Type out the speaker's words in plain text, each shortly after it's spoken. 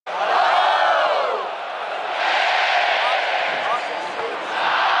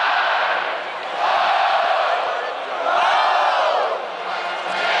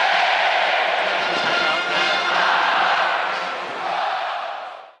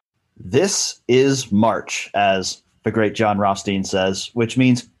This is March, as the great John Rothstein says, which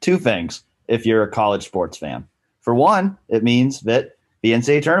means two things if you're a college sports fan. For one, it means that the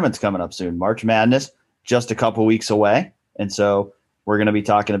NCAA tournament's coming up soon. March Madness, just a couple weeks away. And so we're going to be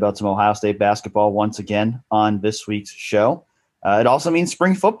talking about some Ohio State basketball once again on this week's show. It also means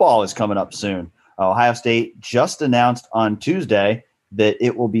spring football is coming up soon. Ohio State just announced on Tuesday that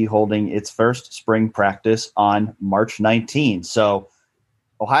it will be holding its first spring practice on March 19. So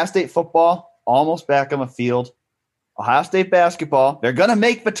Ohio State football almost back on the field. Ohio State basketball, they're going to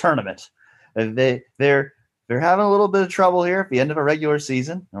make the tournament. They're having a little bit of trouble here at the end of a regular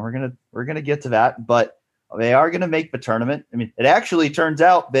season, and we're gonna get to that. But they are going to make the tournament. I mean, it actually turns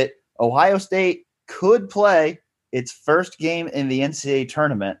out that Ohio State could play its first game in the NCAA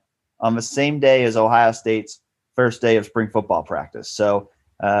tournament on the same day as Ohio State's first day of spring football practice. So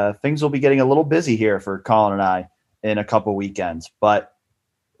things will be getting a little busy here for Colin and I in a couple weekends. But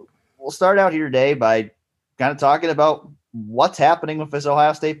we'll start out here today by kind of talking about what's happening with this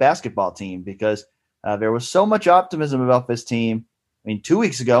Ohio State basketball team, because there was so much optimism about this team. I mean, 2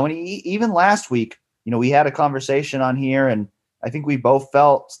 weeks ago, and even last week, we had a conversation on here, and I think we both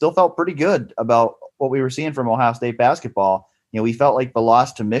still felt pretty good about what we were seeing from Ohio State basketball. We felt like the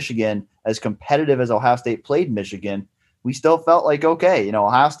loss to Michigan, as competitive as Ohio State played Michigan, we still felt like, okay,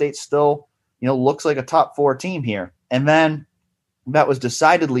 Ohio State still, looks like a top 4 team here. And then that was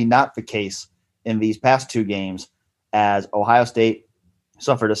decidedly not the case in these past 2 games, as Ohio State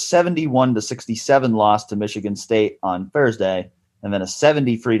suffered a 71-67 loss to Michigan State on Thursday, and then a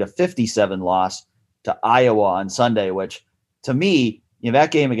 73-57 loss to Iowa on Sunday, which to me,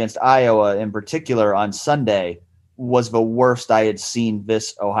 that game against Iowa in particular on Sunday was the worst I had seen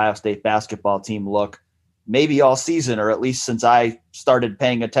this Ohio State basketball team look maybe all season, or at least since I started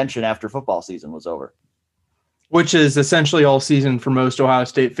paying attention after football season was over. Which is essentially all season for most Ohio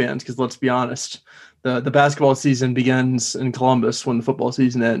State fans, because let's be honest, the basketball season begins in Columbus when the football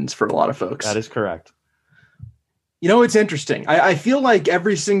season ends for a lot of folks. That is correct. It's interesting. I feel like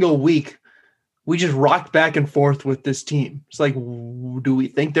every single week we just rocked back and forth with this team. It's like, do we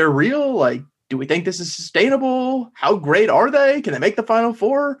think they're real? Like, do we think this is sustainable? How great are they? Can they make the Final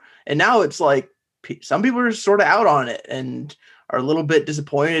Four? And now it's like some people are sort of out on it and are a little bit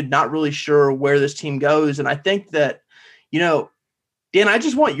disappointed, not really sure where this team goes. And I think that, Dan, I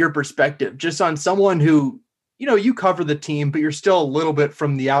just want your perspective just on someone who, you cover the team, but you're still a little bit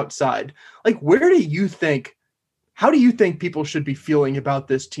from the outside. Like, how do you think people should be feeling about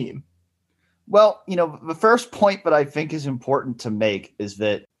this team? Well, the first point that I think is important to make is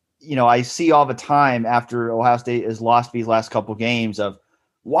that, I see all the time after Ohio State has lost these last couple games of,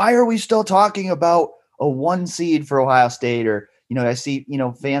 why are we still talking about a 1 seed for Ohio State? Or, I see,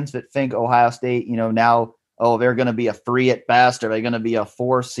 fans that think Ohio State, now, they're going to be a 3 at best, or they're going to be a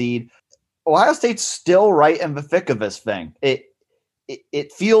 4 seed. Ohio State's still right in the thick of this thing.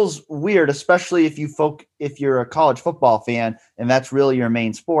 It feels weird, especially if you're a college football fan and that's really your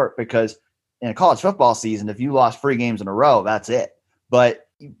main sport, because in a college football season, if you lost 3 games in a row, that's it. But,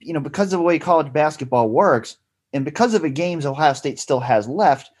 because of the way college basketball works, and because of the games Ohio State still has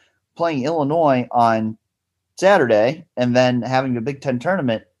left, playing Illinois on Saturday and then having the Big Ten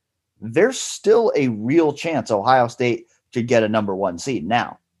tournament, there's still a real chance Ohio State could get a number 1 seed.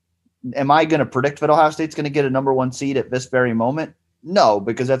 Now, am I going to predict that Ohio State's going to get a number 1 seed at this very moment? No,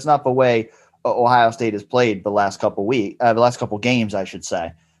 because that's not the way Ohio State has played the last couple games, I should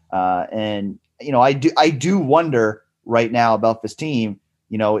say. And I do wonder right now about this team.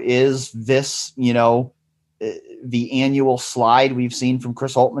 Is this the annual slide we've seen from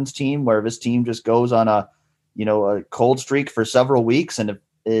Chris Holtman's team, where this team just goes on a cold streak for several weeks, and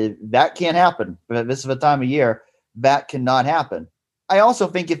if that can't happen, this is the time of year that cannot happen. I also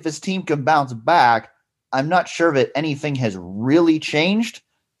think if this team can bounce back, I'm not sure that anything has really changed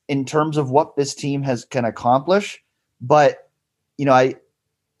in terms of what this team can accomplish. But,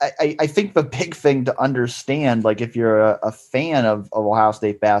 I think the big thing to understand, like if you're a fan of Ohio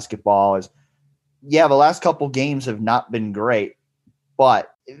State basketball, is, the last couple games have not been great,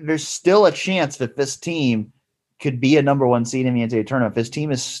 but there's still a chance that this team could be a number 1 seed in the NCAA tournament. This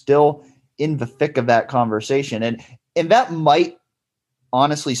team is still in the thick of that conversation. And that might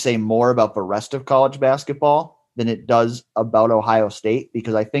honestly say more about the rest of college basketball than it does about Ohio State,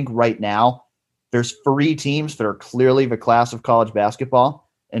 because I think right now there's 3 teams that are clearly the class of college basketball,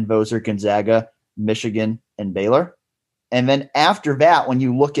 and those are Gonzaga, Michigan, and Baylor. And then after that, when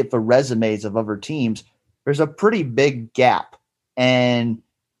you look at the resumes of other teams, there's a pretty big gap. And,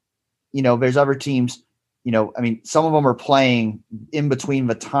 there's other teams, some of them are playing in between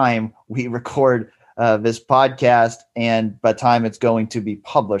the time we record this podcast and by the time it's going to be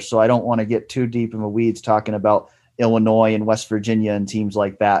published. So I don't want to get too deep in the weeds talking about Illinois and West Virginia and teams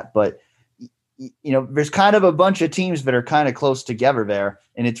like that. But, there's kind of a bunch of teams that are kind of close together there.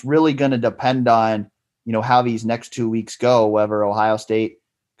 And it's really going to depend on, how these next 2 weeks go, whether Ohio State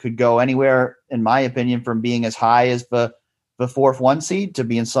could go anywhere, in my opinion, from being as high as the 4th 1 seed to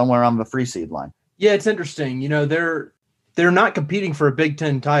being somewhere on the 3 seed line. Yeah, it's interesting. They're not competing for a Big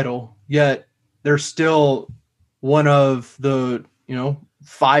Ten title, yet they're still one of the,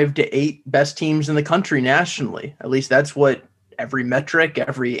 5 to 8 best teams in the country nationally. At least that's what every metric,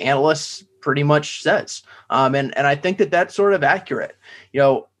 every analyst pretty much says. And I think that that's sort of accurate.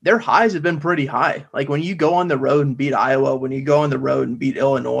 Their highs have been pretty high. Like when you go on the road and beat Iowa, when you go on the road and beat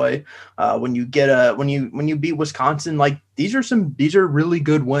Illinois, when you beat Wisconsin, like these are really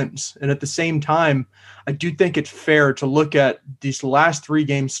good wins. And at the same time, I do think it's fair to look at these last 3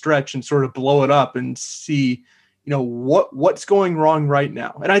 game stretch and sort of blow it up and see, what's going wrong right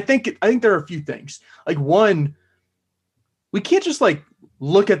now. And I think there are a few things. Like one, we can't just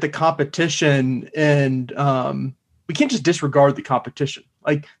look at the competition and we can't just disregard the competition.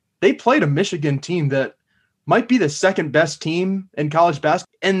 Like they played a Michigan team that might be the second best team in college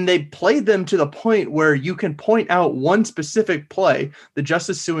basketball. And they played them to the point where you can point out one specific play, the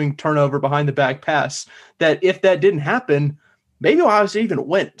Justice Sueing turnover behind the back pass, that if that didn't happen, maybe Ohio State even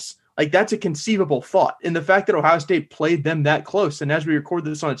wins. Like that's a conceivable thought. And the fact that Ohio State played them that close, and as we record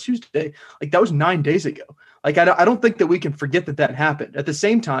this on a Tuesday, like that was 9 days ago. Like I don't think that we can forget that happened. At the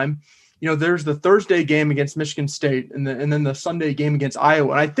same time, there's the Thursday game against Michigan State and then the Sunday game against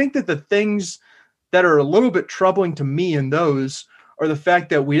Iowa. And I think that the things that are a little bit troubling to me in those are the fact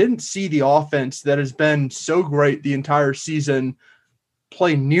that we didn't see the offense that has been so great the entire season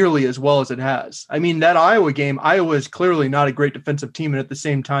play nearly as well as it has. I mean, that Iowa game, Iowa is clearly not a great defensive team. And at the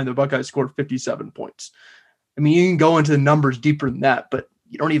same time, the Buckeyes scored 57 points. I mean, you can go into the numbers deeper than that, but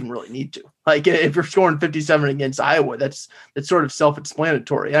you don't even really need to. Like if you're scoring 57 against Iowa, that's sort of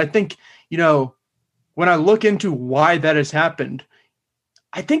self-explanatory. I think, when I look into why that has happened,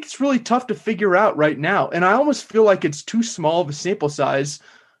 I think it's really tough to figure out right now. And I almost feel like it's too small of a sample size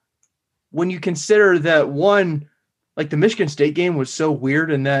when you consider that one, like the Michigan State game was so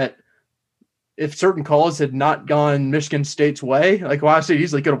weird in that if certain calls had not gone Michigan State's way, like Ohio State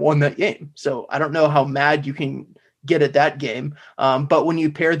easily could have won that game. So I don't know how mad you can get at that game. But when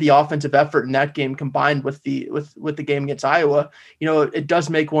you pair the offensive effort in that game combined with the game against Iowa, it does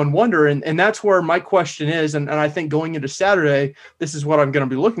make one wonder. And that's where my question is. And I think going into Saturday, this is what I'm going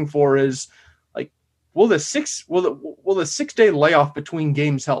to be looking for is like, will the 6 day layoff between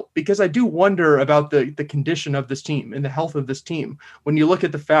games help? Because I do wonder about the condition of this team and the health of this team. When you look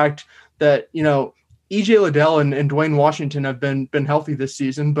at the fact that, EJ Liddell and Dwayne Washington have been healthy this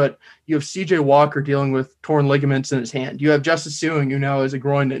season, but you have CJ Walker dealing with torn ligaments in his hand. You have Justice Sueing, who now has a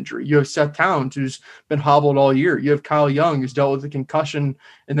groin injury. You have Seth Towns, who's been hobbled all year. You have Kyle Young, who's dealt with a concussion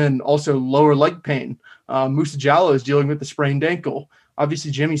and then also lower leg pain. Musa Jallow is dealing with a sprained ankle.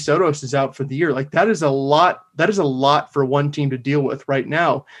 Obviously, Jimmy Sotos is out for the year. Like that is a lot. That is a lot for one team to deal with right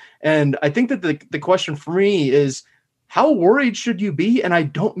now. And I think that the question for me is, how worried should you be? And I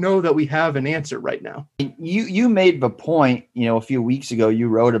don't know that we have an answer right now. You made the point, a few weeks ago, you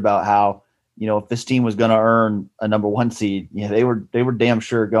wrote about how, if this team was going to earn a number 1 seed, they were damn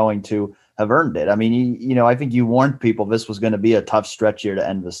sure going to have earned it. I mean, I think you warned people this was going to be a tough stretch here to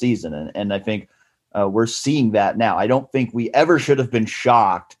end the season. And I think we're seeing that now. I don't think we ever should have been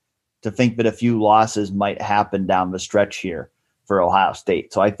shocked to think that a few losses might happen down the stretch here for Ohio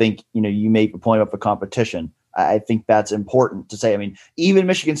State. So I think, you make the point about the competition. I think that's important to say. I mean, even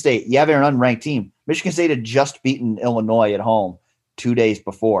Michigan State, they're an unranked team. Michigan State had just beaten Illinois at home 2 days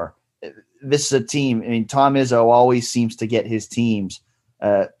before. This is a team. I mean, Tom Izzo always seems to get his teams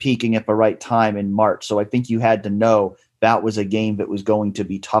peaking at the right time in March. So I think you had to know that was a game that was going to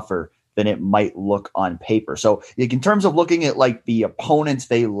be tougher than it might look on paper. So in terms of looking at like the opponents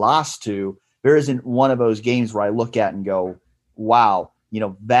they lost to, there isn't one of those games where I look at and go, wow,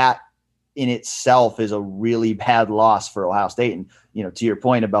 that in itself is a really bad loss for Ohio State. And, to your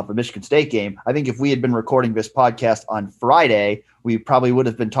point about the Michigan State game, I think if we had been recording this podcast on Friday, we probably would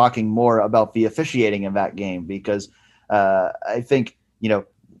have been talking more about the officiating in that game because I think,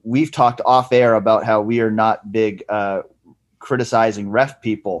 we've talked off air about how we are not big criticizing ref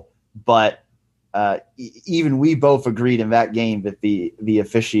people, but even we both agreed in that game that the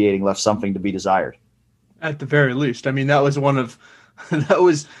officiating left something to be desired. At the very least. I mean, that was one of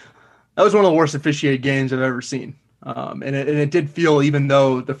the worst officiated games I've ever seen. And it did feel, even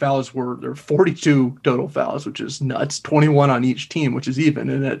though there were 42 total fouls, which is nuts, 21 on each team, which is even.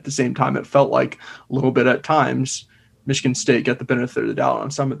 And at the same time, it felt like a little bit at times Michigan State got the benefit of the doubt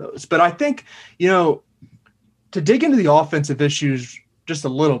on some of those. But I think, to dig into the offensive issues just a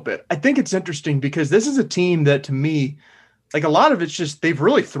little bit, I think it's interesting because this is a team that, to me, like, a lot of it's just they've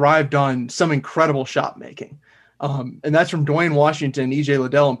really thrived on some incredible shot making. And that's from Dwayne Washington, EJ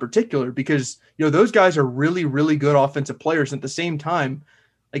Liddell in particular, because, those guys are really, really good offensive players. At the same time,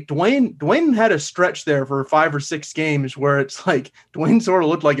 like Dwayne had a stretch there for 5 or 6 games where it's like Dwayne sort of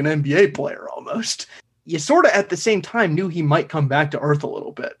looked like an NBA player almost. You sort of at the same time knew he might come back to earth a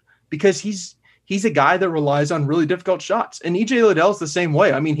little bit because he's a guy that relies on really difficult shots. And EJ Liddell's the same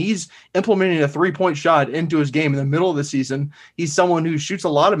way. I mean, he's implementing a 3-point shot into his game in the middle of the season. He's someone who shoots a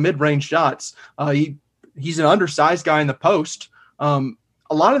lot of mid-range shots. He's an undersized guy in the post.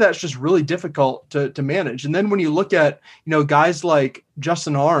 A lot of that's just really difficult to manage. And then when you look at, guys like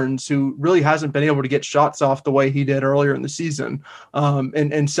Justin Ahrens, who really hasn't been able to get shots off the way he did earlier in the season,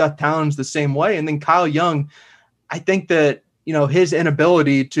 and Seth Towns the same way. And then Kyle Young, I think that, his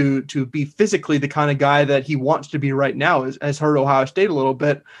inability to be physically the kind of guy that he wants to be right now has hurt Ohio State a little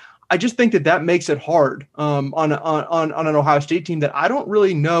bit. I just think that makes it hard on an Ohio State team that I don't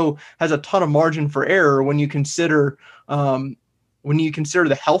really know has a ton of margin for error when you consider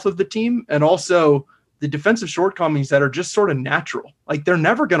the health of the team and also the defensive shortcomings that are just sort of natural. Like, they're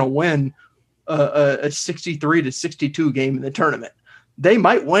never going to win a 63-62 game in the tournament. They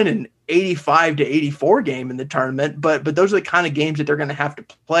might win an 85-84 game in the tournament, but those are the kind of games that they're going to have to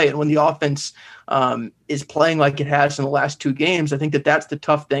play. And when the offense is playing like it has in the last 2 games, I think that's the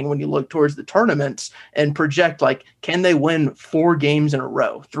tough thing when you look towards the tournaments and project, like, can they win 4 games in a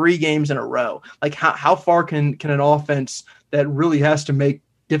row, 3 games in a row? Like, how far can an offense that really has to make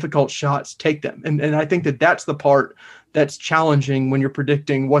difficult shots take them? And I think that's the part that's challenging when you're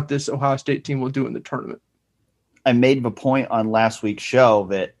predicting what this Ohio State team will do in the tournament. I made the point on last week's show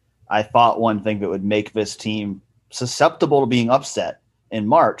that I thought one thing that would make this team susceptible to being upset in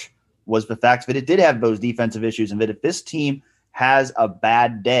March was the fact that it did have those defensive issues, and that if this team has a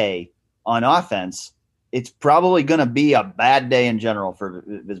bad day on offense, it's probably going to be a bad day in general for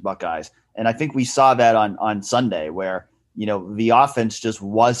the Buckeyes. And I think we saw that on Sunday where, the offense just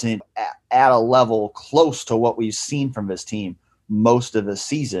wasn't at a level close to what we've seen from this team most of the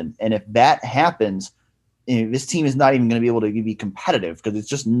season. And if that happens, this team is not even going to be able to be competitive because it's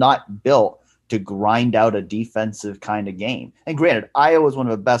just not built to grind out a defensive kind of game. And granted, Iowa is one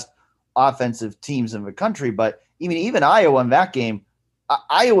of the best offensive teams in the country, but even Iowa in that game,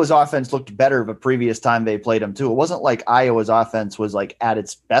 Iowa's offense looked better the previous time they played them too. It wasn't like Iowa's offense was like at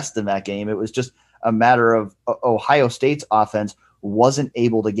its best in that game. It was just a matter of Ohio State's offense wasn't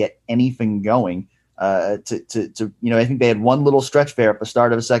able to get anything going. I think they had one little stretch there at the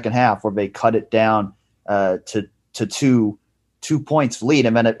start of the second half where they cut it down to 2 points lead.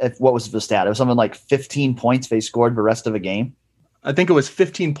 And then what was the stat? It was something like 15 points they scored the rest of the game. I think it was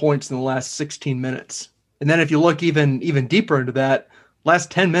 15 points in the last 16 minutes. And then if you look even deeper into that, last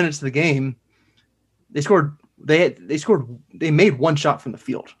 10 minutes of the game, they made one shot from the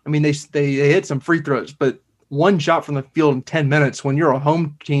field. I mean, they hit some free throws, but one shot from the field in 10 minutes when you're a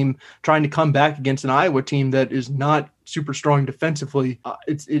home team trying to come back against an Iowa team that is not super strong defensively,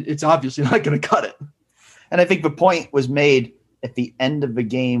 it's obviously not going to cut it. And I think the point was made at the end of the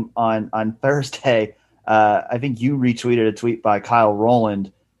game on Thursday. I think you retweeted a tweet by Kyle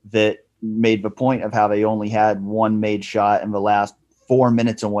Rowland that made the point of how they only had one made shot in the last 4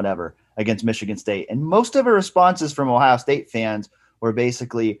 minutes or whatever against Michigan State. And most of the responses from Ohio State fans were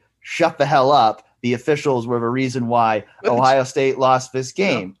basically, shut the hell up. The officials were the reason why Ohio State lost this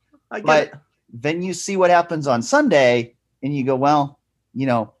game. Yeah, but then you see what happens on Sunday and you go, well,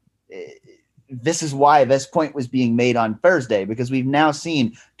 this is why this point was being made on Thursday, because we've now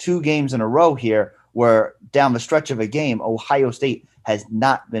seen 2 games in a row here where down the stretch of a game, Ohio State has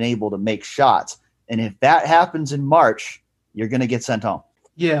not been able to make shots. And if that happens in March, you're going to get sent home.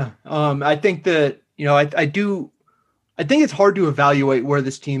 Yeah. I think that, I think it's hard to evaluate where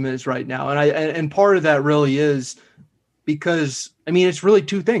this team is right now. And part of that really is because, it's really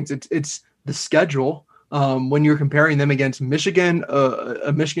 2 things. It's the schedule. When you're comparing them against Michigan,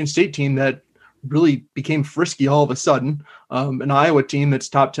 a Michigan State team that really became frisky all of a sudden, an Iowa team that's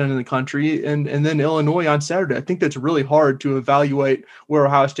top 10 in the country, and then Illinois on Saturday. I think that's really hard to evaluate where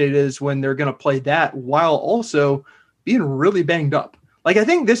Ohio State is when they're going to play that while also being really banged up. Like, I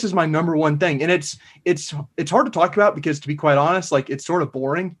think this is my number one thing, and it's hard to talk about because, to be quite honest, like, it's sort of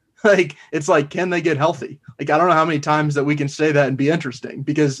boring. Like, it's like, can they get healthy? Like, I don't know how many times that we can say that and be interesting,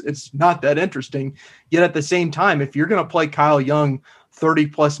 because it's not that interesting. Yet at the same time, if you're going to play Kyle Young 30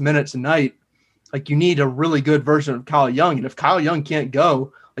 plus minutes a night, like, you need a really good version of Kyle Young. And if Kyle Young can't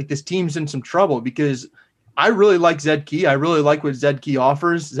go, like, this team's in some trouble, because I really like Zed Key. I really like what Zed Key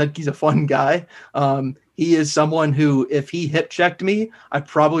offers. Zed Key's a fun guy. He is someone who, if he hip checked me, I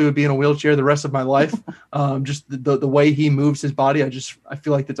probably would be in a wheelchair the rest of my life. Just the way he moves his body, I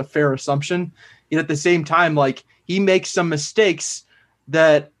feel like that's a fair assumption. Yet at the same time, like, he makes some mistakes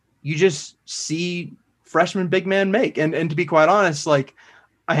that you just see freshman big man make. And to be quite honest, like,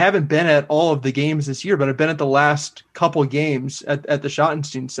 I haven't been at all of the games this year, but I've been at the last couple games at the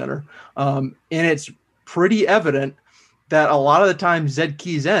Schottenstein Center. And it's pretty evident that a lot of the time Zed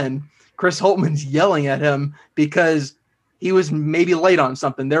Key's in, Chris Holtmann's yelling at him because he was maybe late on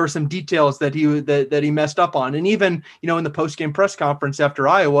something. There were some details that he messed up on. And even, in the post-game press conference after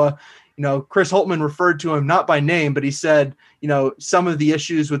Iowa, Chris Holtmann referred to him not by name, but he said, some of the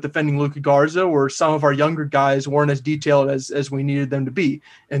issues with defending Luka Garza were some of our younger guys weren't as detailed as we needed them to be.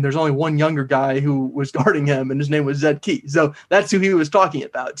 And there's only one younger guy who was guarding him, and his name was Zed Key. So that's who he was talking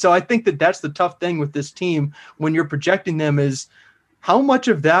about. So I think that that's the tough thing with this team when you're projecting them, is how much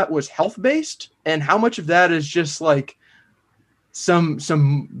of that was health-based and how much of that is just like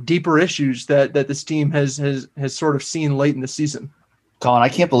some deeper issues that this team has sort of seen late in the season. Colin, I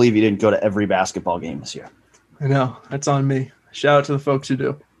can't believe you didn't go to every basketball game this year. I know, that's on me. Shout out to the folks who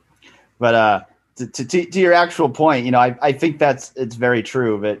do. But to your actual point, I think it's very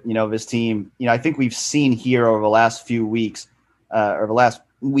true. But this team, I think we've seen here over the last few weeks, or the last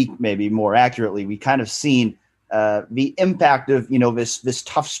week maybe more accurately, we kind of seen the impact of this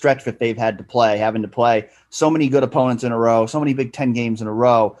tough stretch that they've had to play, having to play so many good opponents in a row, so many Big Ten games in a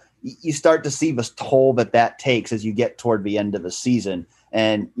row. You start to see the toll that takes as you get toward the end of the season.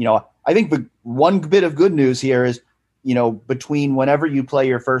 And, I think the one bit of good news here is, between whenever you play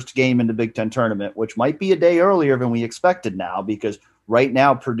your first game in the Big Ten tournament, which might be a day earlier than we expected now, because right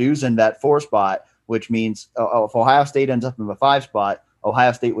now Purdue's in that 4 spot, which means if Ohio State ends up in the 5 spot,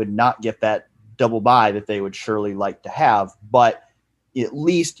 Ohio State would not get that double bye that they would surely like to have. But at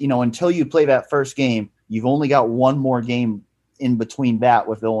least, until you play that first game, you've only got one more game in between that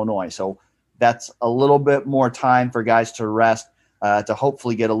with Illinois. So that's a little bit more time for guys to rest, to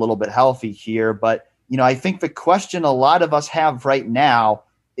hopefully get a little bit healthy here. But, I think the question a lot of us have right now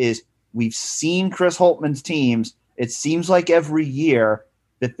is, we've seen Chris Holtmann's teams. It seems like every year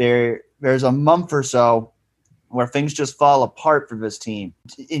that there's a month or so where things just fall apart for this team.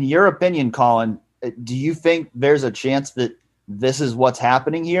 In your opinion, Colin, do you think there's a chance that this is what's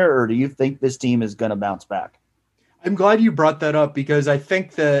happening here, or do you think this team is going to bounce back? I'm glad you brought that up, because I do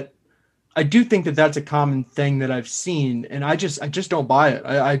think that that's a common thing that I've seen, and I just don't buy it.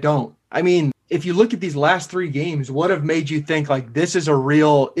 I don't. I mean, if you look at these last 3 games, what have made you think like this is a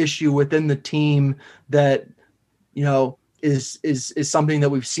real issue within the team that, is something that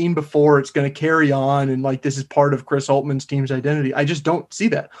we've seen before? It's going to carry on, and like this is part of Chris Holtmann's team's identity. I just don't see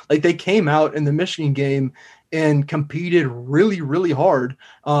that. Like, they came out in the Michigan game and competed really, really hard.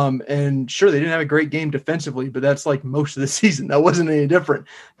 And sure, they didn't have a great game defensively, but that's like most of the season. That wasn't any different.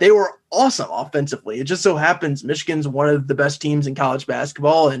 They were awesome offensively. It just so happens Michigan's one of the best teams in college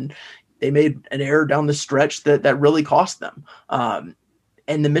basketball, and they made an error down the stretch that really cost them. And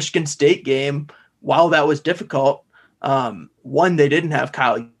the Michigan State game, while that was difficult, one, they didn't have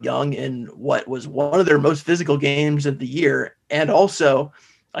Kyle Young in what was one of their most physical games of the year. And also,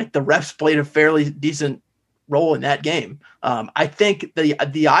 like, the refs played a fairly decent role in that game. I think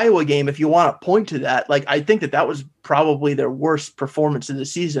the Iowa game, if you want to point to that, like, I think that was probably their worst performance of the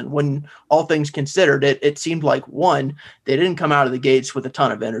season. When all things considered, it seemed like, one, they didn't come out of the gates with a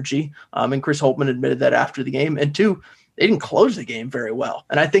ton of energy. And Chris Holtmann admitted that after the game. And 2, they didn't close the game very well.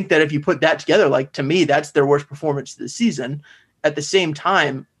 And I think that if you put that together, like, to me, that's their worst performance of the season. At the same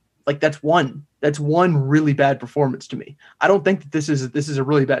time, like, that's one really bad performance to me. I don't think that this is a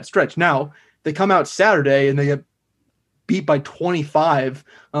really bad stretch. Now, they come out Saturday and they get beat by 25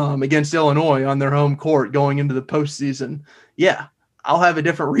 against Illinois on their home court going into the postseason. Yeah, I'll have a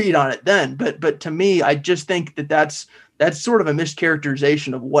different read on it then. But to me, I just think that that's sort of a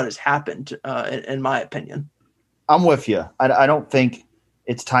mischaracterization of what has happened, in my opinion. I'm with you. I don't think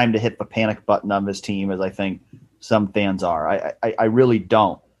it's time to hit the panic button on this team, as I think some fans are. I really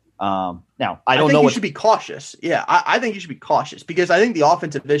don't. Now, I don't know. You should be cautious. Yeah, I think you should be cautious, because I think the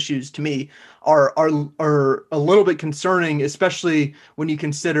offensive issues, to me, are a little bit concerning, especially when you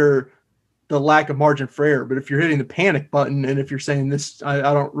consider the lack of margin for error. But if you're hitting the panic button, and if you're saying this, I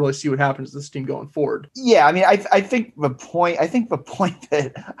don't really see what happens to this team going forward. Yeah, I mean, I think the point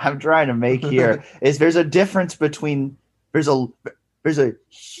that I'm trying to make here is there's a difference between there's a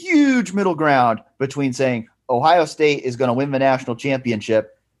huge middle ground between saying Ohio State is going to win the national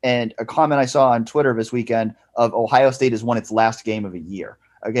championship and a comment I saw on Twitter this weekend of Ohio State has won its last game of the year.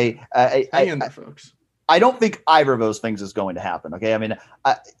 Okay, hang in there, folks. I don't think either of those things is going to happen. Okay, I mean,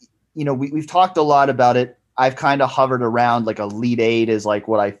 we've talked a lot about it. I've kind of hovered around like Elite Eight is like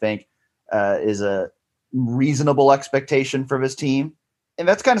what I think is a reasonable expectation for this team, and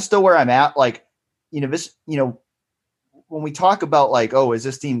that's kind of still where I'm at. Like, when we talk about like, oh, is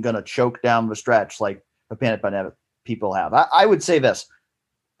this team going to choke down the stretch like the panic button people have? I would say this.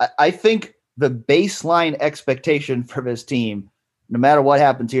 I think the baseline expectation for this team, no matter what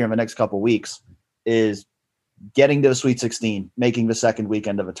happens here in the next couple of weeks, is getting to the Sweet 16, making the second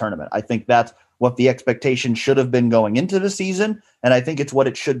weekend of a tournament. I think that's what the expectation should have been going into the season, and I think it's what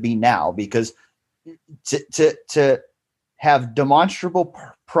it should be now, because to have demonstrable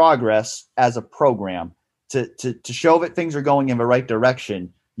progress as a program, to show that things are going in the right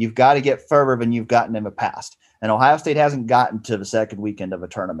direction, you've got to get further than you've gotten in the past. And Ohio State hasn't gotten to the second weekend of a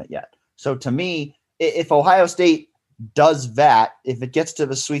tournament yet. So to me, if Ohio State does that, if it gets to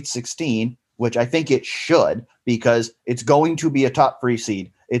the Sweet 16, which I think it should, because it's going to be a top 3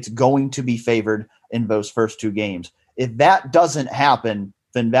 seed, it's going to be favored in those first 2 games. If that doesn't happen,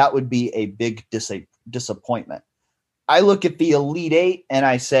 then that would be a big disappointment. I look at the Elite Eight and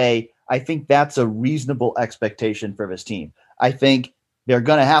I say, I think that's a reasonable expectation for this team. I think they're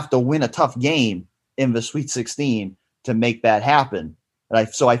going to have to win a tough game in the Sweet 16 to make that happen.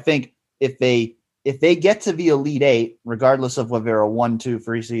 So I think if they get to the Elite Eight, regardless of whether they're a 1, 2,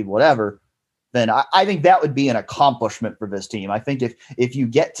 3 seed, whatever, then I think that would be an accomplishment for this team. I think if you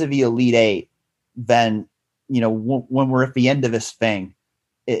get to the Elite Eight, then, when we're at the end of this thing,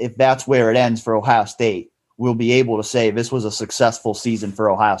 if that's where it ends for Ohio State, we'll be able to say this was a successful season for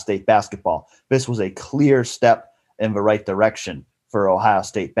Ohio State basketball. This was a clear step in the right direction for Ohio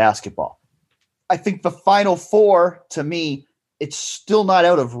State basketball. I think the Final Four, to me, it's still not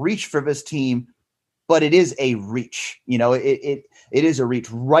out of reach for this team, but it is a reach. It is a reach.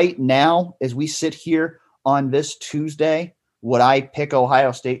 Right now, as we sit here on this Tuesday, would I pick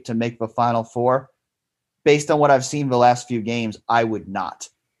Ohio State to make the Final Four? Based on what I've seen the last few games, I would not.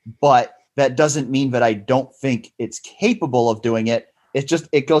 But that doesn't mean that I don't think it's capable of doing it.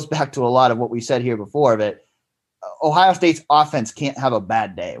 It goes back to a lot of what we said here before, that Ohio State's offense can't have a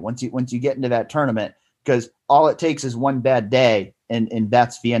bad day once you get into that tournament, because all it takes is one bad day and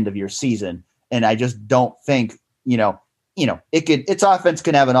that's the end of your season. And I just don't think, its offense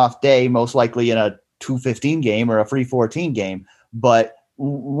can have an off day, most likely in a 2-15 game or a 3-14 game. But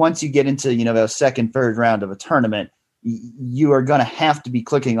once you get into, the second, third round of a tournament, you are going to have to be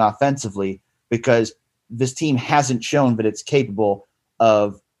clicking offensively, because this team hasn't shown that it's capable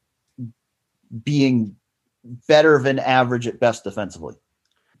of being better than average at best defensively.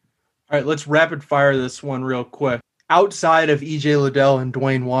 All right, let's rapid fire this one real quick. Outside of E.J. Liddell and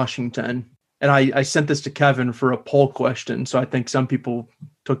Dwayne Washington, and I sent this to Kevin for a poll question, so I think some people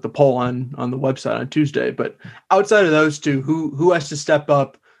took the poll on the website on Tuesday. But outside of those two, who has to step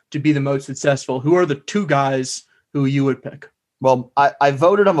up to be the most successful? Who are the 2 guys who you would pick? Well, I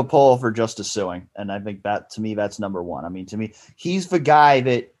voted on the poll for Justice Sueing, and I think that, to me, that's number 1. I mean, to me, he's the guy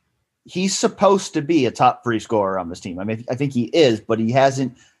that he's supposed to be a top 3 scorer on this team. I mean, I think he is, but he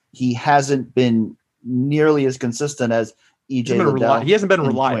hasn't been nearly as consistent as E.J. Liddell. He hasn't been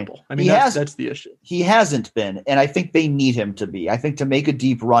reliable. I mean, that's the issue. He hasn't been, and I think they need him to be. I think to make a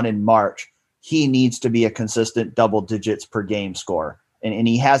deep run in March, he needs to be a consistent double digits per game scorer, and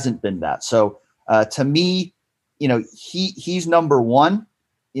he hasn't been that. So to me, he's number 1,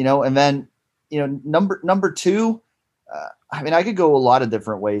 and then number 2. I mean, I could go a lot of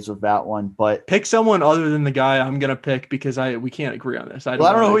different ways with that one, but pick someone other than the guy I'm going to pick, because we can't agree on this. I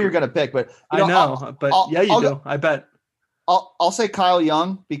don't know who you're going to pick, but I know, you do. I bet. I'll say Kyle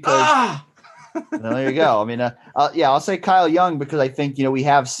Young, because there you go. I mean, I'll say Kyle Young, because I think, we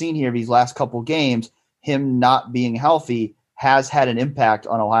have seen here these last couple games, him not being healthy has had an impact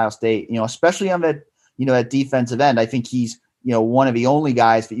on Ohio State, especially on that, at defensive end. I think he's, one of the only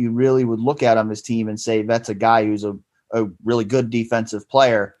guys that you really would look at on this team and say, that's a guy who's a really good defensive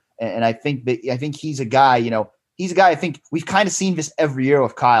player. And I think he's a guy, I think we've kind of seen this every year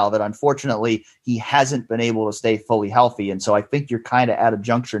with Kyle, that unfortunately he hasn't been able to stay fully healthy. And so I think you're kind of at a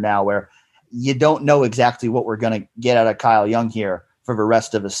juncture now where you don't know exactly what we're going to get out of Kyle Young here for the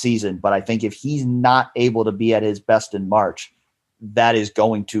rest of the season. But I think if he's not able to be at his best in March, that is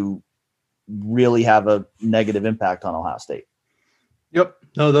going to really have a negative impact on Ohio State. Yep.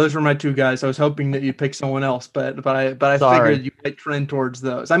 No, those were my two guys. I was hoping that you'd pick someone else, but I figured you might trend towards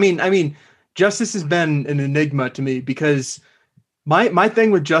those. I mean, Justice has been an enigma to me because my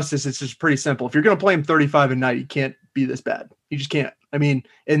thing with Justice is just pretty simple. If you're going to play him 35 a night, you can't be this bad. You just can't. I mean,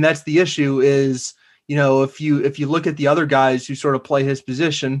 and that's the issue is, if you look at the other guys who sort of play his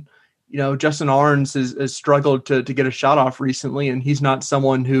position, Justin Ahrens has struggled to get a shot off recently, and he's not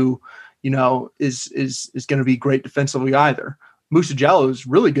someone who, is going to be great defensively either. Musa Jallow is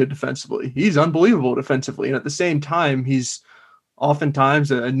really good defensively. He's unbelievable defensively. And at the same time, he's oftentimes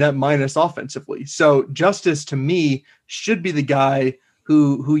a net minus offensively. So Justice, to me, should be the guy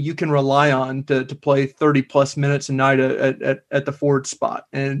who you can rely on to play 30 plus minutes a night at the forward spot.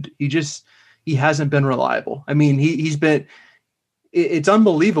 And he hasn't been reliable. I mean, it's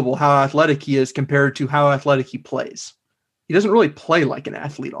unbelievable how athletic he is compared to how athletic he plays. He doesn't really play like an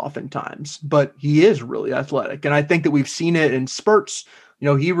athlete oftentimes, but he is really athletic. And I think that we've seen it in spurts.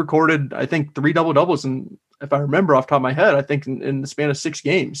 He recorded, I think, 3 double-doubles, and if I remember off the top of my head, I think in the span of 6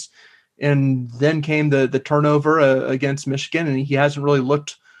 games. And then came the turnover against Michigan, and he hasn't really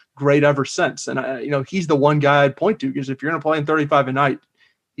looked great ever since. And, he's the one guy I'd point to, because if you're going to play in 35 a night,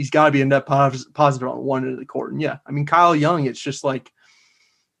 he's got to be a net positive on one end of the court. And, yeah, I mean, Kyle Young, it's just like,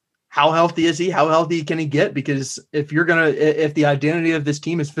 how healthy is he? How healthy can he get? Because if the identity of this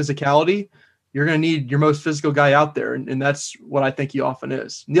team is physicality, you're going to need your most physical guy out there. And that's what I think he often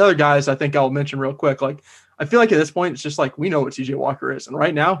is. And the other guys, I think I'll mention real quick. Like, I feel like at this point, it's just like, we know what CJ Walker is. And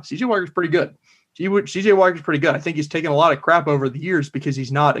right now, CJ Walker's pretty good. CJ Walker's pretty good. I think he's taken a lot of crap over the years because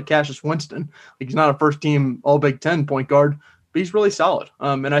he's not a Cassius Winston. Like, he's not a first team all Big Ten point guard, but he's really solid.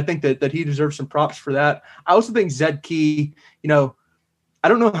 And I think that he deserves some props for that. I also think Zed Key, I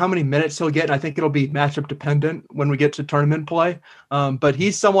don't know how many minutes he'll get, and I think it'll be matchup dependent when we get to tournament play. But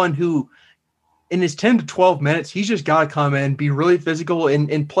he's someone who, in his 10 to 12 minutes, he's just got to come in, be really physical,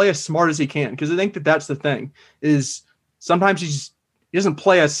 and play as smart as he can. Because I think that's the thing, is sometimes he doesn't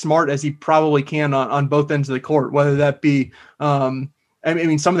play as smart as he probably can on both ends of the court, whether that be some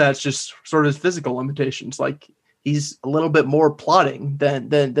of that's just sort of his physical limitations. Like, he's a little bit more plotting than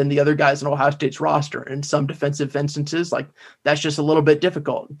the other guys in Ohio State's roster. In some defensive instances, like, that's just a little bit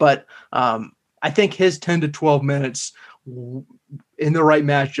difficult. But I think his 10 to 12 minutes in the right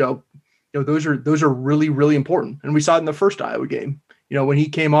matchup, those are really, really important. And we saw it in the first Iowa game. When he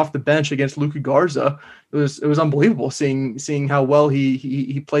came off the bench against Luka Garza, it was unbelievable seeing how well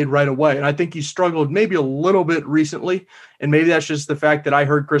he played right away. And I think he struggled maybe a little bit recently, and maybe that's just the fact that I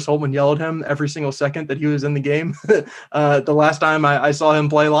heard Chris Holtmann yell at him every single second that he was in the game the last time I saw him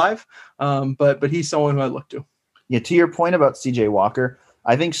play live. But he's someone who I look to. Yeah, to your point about CJ Walker,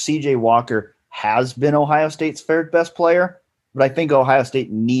 I think CJ Walker has been Ohio State's third best player, but I think Ohio State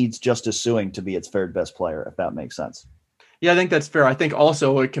needs Justice Sueing to be its third best player, if that makes sense. Yeah, I think that's fair. I think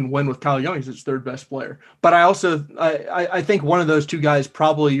also it can win with Kyle Young as its third best player. But I think one of those two guys,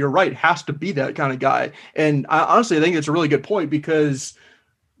 probably, you're right, has to be that kind of guy. And I think it's a really good point, because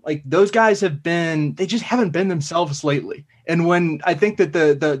like, those guys they just haven't been themselves lately. And when I think that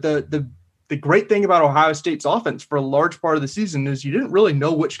the great thing about Ohio State's offense for a large part of the season is you didn't really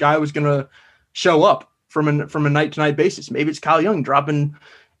know which guy was going to show up from a night to night basis. Maybe it's Kyle Young dropping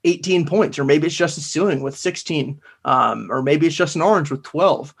 18 points, or maybe it's Justice Sueing with 16, or maybe it's Justin Ahrens with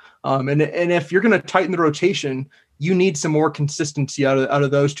 12. And if you're going to tighten the rotation, you need some more consistency out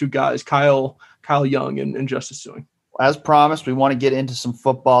of those two guys, Kyle Young and Justice Sueing. As promised, we want to get into some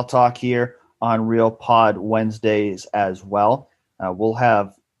football talk here on Real Pod Wednesdays as well. We'll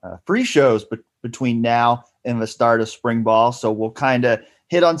have free shows between now and the start of spring ball, so we'll kind of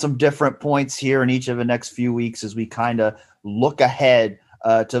hit on some different points here in each of the next few weeks as we kind of look ahead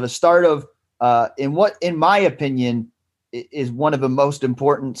to the start of in what, in my opinion, is one of the most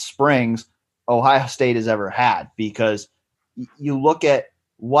important springs Ohio State has ever had, because you look at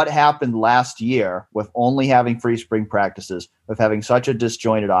what happened last year with only having free spring practices, with having such a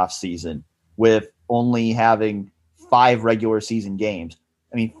disjointed offseason, with only having 5 regular season games.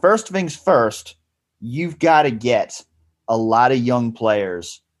 I mean, first things first, you've got to get a lot of young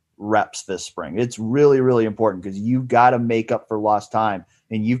players reps this spring. It's really, really important, because you've got to make up for lost time.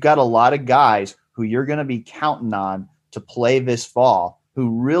 And you've got a lot of guys who you're going to be counting on to play this fall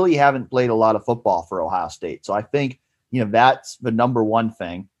who really haven't played a lot of football for Ohio State. So I think, that's the number one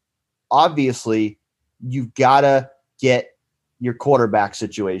thing. Obviously, you've got to get your quarterback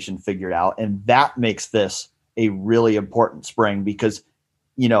situation figured out. And that makes this a really important spring, because,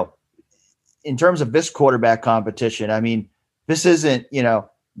 in terms of this quarterback competition, I mean, this isn't,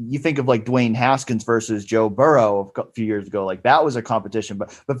 you think of like Dwayne Haskins versus Joe Burrow a few years ago, like that was a competition,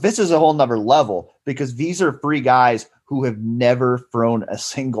 but this is a whole nother level because these are three guys who have never thrown a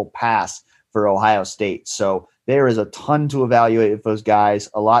single pass for Ohio State. So there is a ton to evaluate with those guys,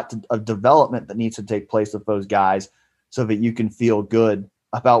 a lot of development that needs to take place with those guys so that you can feel good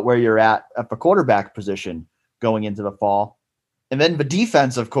about where you're at the quarterback position going into the fall. And then the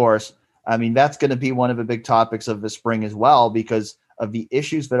defense, of course, I mean, that's going to be one of the big topics of the spring as well, because of the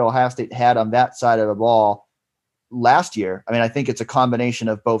issues that Ohio State had on that side of the ball last year. I mean, I think it's a combination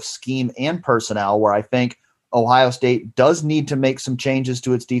of both scheme and personnel, where I think Ohio State does need to make some changes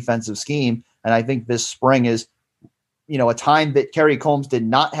to its defensive scheme. And I think this spring is, a time that Kerry Combs did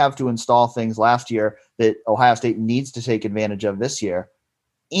not have to install things last year that Ohio State needs to take advantage of this year.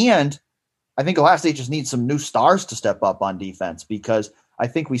 And I think Ohio State just needs some new stars to step up on defense, because I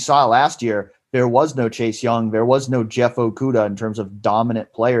think we saw last year there was no Chase Young, there was no Jeff Okudah in terms of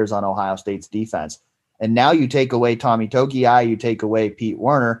dominant players on Ohio State's defense. And now you take away Tommy Togiai, you take away Pete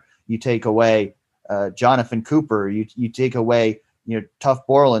Werner, you take away Jonathan Cooper, you take away Tuff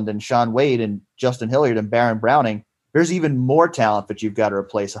Borland and Sean Wade and Justin Hilliard and Baron Browning. There's even more talent that you've got to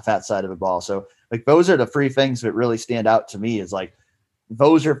replace on that side of the ball. So like those are the three things that really stand out to me, is like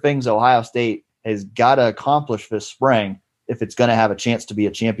those are things Ohio State has got to accomplish this spring if it's going to have a chance to be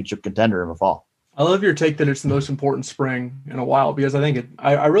a championship contender in the fall. I love your take that it's the most important spring in a while, because I think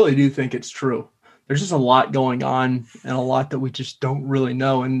I really do think it's true. There's just a lot going on and a lot that we just don't really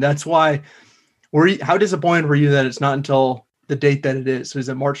know. And that's why how disappointed were you that it's not until the date that it is? So is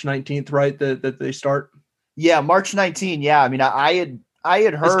it March 19th, right? That they start? Yeah. March 19th. Yeah. I mean, I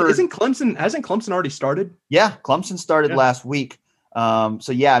had heard. Hasn't Clemson already started? Yeah. Clemson started last week.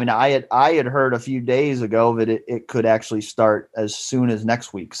 So yeah, I mean, I had heard a few days ago that it could actually start as soon as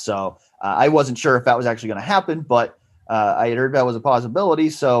next week. So I wasn't sure if that was actually going to happen, but I had heard that was a possibility.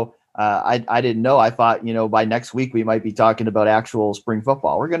 So I didn't know. I thought, by next week we might be talking about actual spring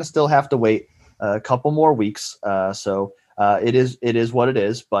football. We're going to still have to wait a couple more weeks. So it is what it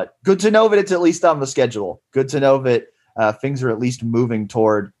is, but good to know that it's at least on the schedule. Good to know that things are at least moving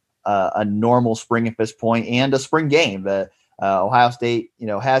toward a normal spring at this point, and a spring game that Ohio State,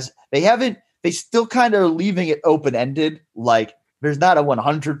 they still kind of leaving it open-ended. Like there's not a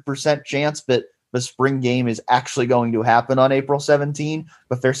 100% chance that the spring game is actually going to happen on April 17,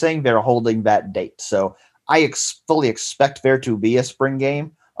 but they're saying they're holding that date. So I fully expect there to be a spring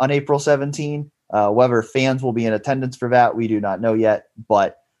game on April 17. Whether fans will be in attendance for that, we do not know yet,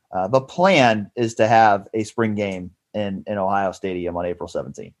 but the plan is to have a spring game in Ohio Stadium on April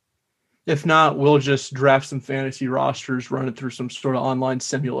 17. If not, we'll just draft some fantasy rosters, run it through some sort of online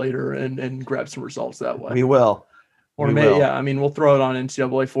simulator, and grab some results that way. We will. We'll throw it on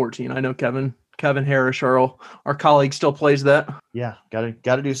NCAA 14. I know Kevin Harris, our colleague, still plays that. Yeah,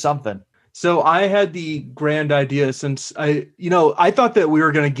 gotta do something. So I had the grand idea, since I thought that we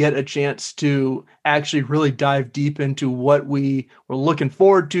were going to get a chance to actually really dive deep into what we were looking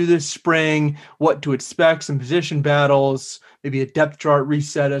forward to this spring, what to expect, some position battles, maybe a depth chart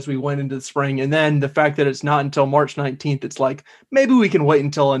reset as we went into the spring. And then the fact that it's not until March 19th, it's like, maybe we can wait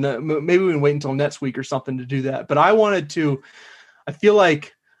until next week or something to do that. But I feel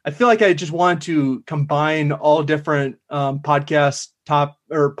like I just wanted to combine all different podcast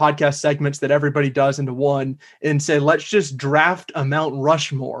segments that everybody does into one, and say, let's just draft a Mount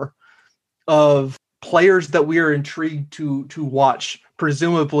Rushmore of players that we are intrigued to watch,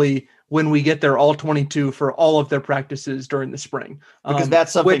 presumably when we get their all 22 for all of their practices during the spring. Because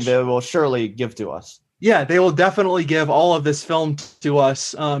that's something they will surely give to us. Yeah, they will definitely give all of this film to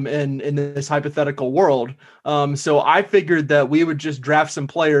us in this hypothetical world. So I figured that we would just draft some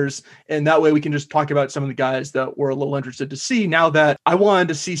players, and that way we can just talk about some of the guys that we're a little interested to see, now that I wanted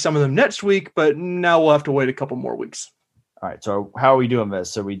to see some of them next week, but now we'll have to wait a couple more weeks. All right, so how are we doing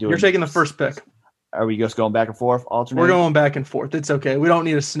this? You're taking the first pick. Are we just going back and forth, alternating? We're going back and forth. It's okay. We don't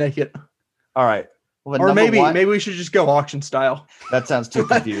need to snake it. All right. Well, or maybe we should just go auction style. That sounds too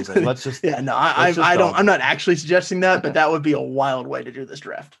confusing. Let's just I'm not actually suggesting that, but that would be a wild way to do this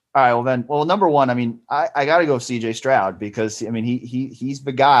draft. All right. Well, number one, I mean, I got to go CJ Stroud, because I mean he's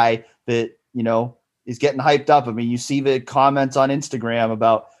the guy that is getting hyped up. I mean, you see the comments on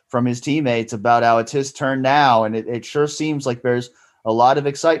Instagram from his teammates about how it's his turn now, and it sure seems like there's a lot of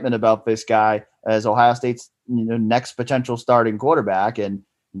excitement about this guy as Ohio State's next potential starting quarterback. And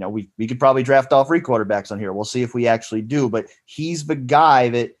we could probably draft all three quarterbacks on here. We'll see if we actually do, but he's the guy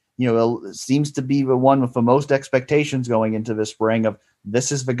that, seems to be the one with the most expectations going into the spring of,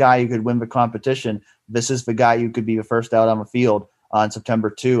 this is the guy who could win the competition. This is the guy who could be the first out on the field on September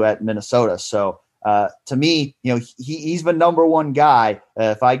 2 at Minnesota. So To me, he's the number one guy.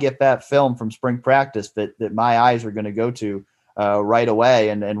 If I get that film from spring practice that my eyes are going to go to right away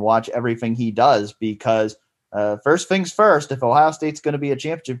and watch everything he does, because first things first, if Ohio State's going to be a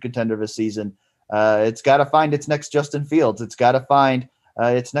championship contender this season, it's got to find its next Justin Fields. It's got to find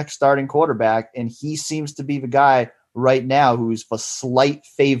its next starting quarterback, and he seems to be the guy right now who's the slight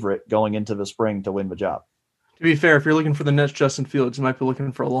favorite going into the spring to win the job. To be fair, if you're looking for the next Justin Fields, you might be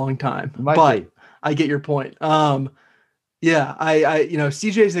looking for a long time. But I get your point. Yeah, I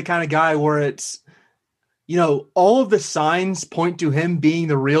CJ's the kind of guy where it's, all of the signs point to him being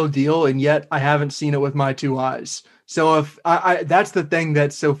the real deal, and yet I haven't seen it with my two eyes. So if I that's the thing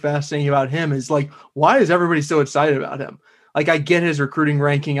that's so fascinating about him is like, why is everybody so excited about him? Like, I get his recruiting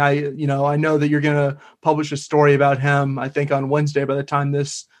ranking. I know that you're going to publish a story about him, I think on Wednesday. By the time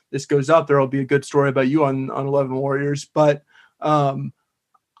this goes up, there'll be a good story about you on 11 Warriors, but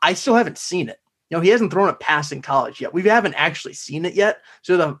I still haven't seen it. He hasn't thrown a pass in college yet. We haven't actually seen it yet.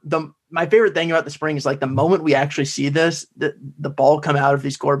 So my favorite thing about the spring is like the moment we actually see this, the ball come out of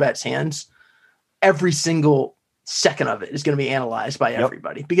these quarterbacks' hands, every single second of it is going to be analyzed by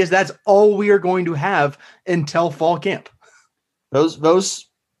everybody, because that's all we are going to have until fall camp. Those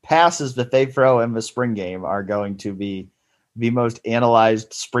passes that they throw in the spring game are going to be the most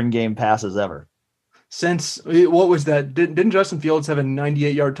analyzed spring game passes ever. Since, what was that? Didn't Justin Fields have a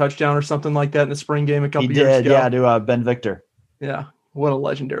 98-yard touchdown or something like that in the spring game a couple years ago? Yeah, to Ben Victor. Yeah, what a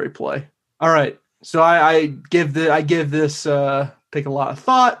legendary play. All right, so I give this pick a lot of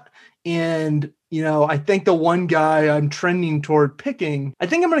thought, and I think the one guy I'm trending toward picking, I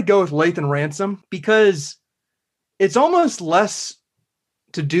think I'm going to go with Lathan Ransom, because it's almost less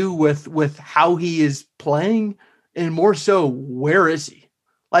to do with how he is playing and more so where is he?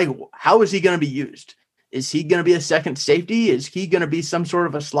 Like, how is he going to be used? Is he going to be a second safety? Is he going to be some sort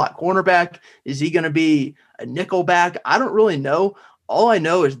of a slot cornerback? Is he going to be a nickel back? I don't really know. All I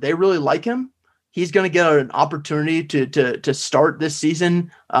know is they really like him. He's going to get an opportunity to start this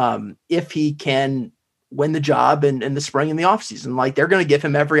season if he can win the job in the spring and the offseason. Like, they're going to give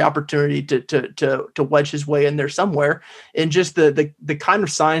him every opportunity to wedge his way in there somewhere. And just the kind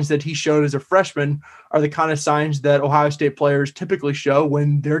of signs that he showed as a freshman are the kind of signs that Ohio State players typically show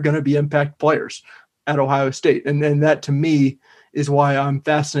when they're going to be impact players at Ohio State. And that to me is why I'm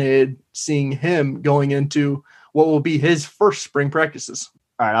fascinated seeing him going into what will be his first spring practices.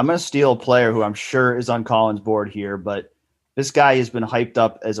 All right, I'm going to steal a player who I'm sure is on Colin's board here, but this guy has been hyped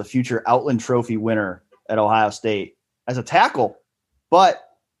up as a future Outland Trophy winner at Ohio State as a tackle, but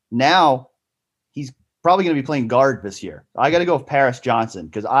now he's probably going to be playing guard this year. I got to go with Paris Johnson,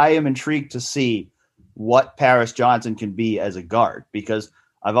 because I am intrigued to see what Paris Johnson can be as a guard, because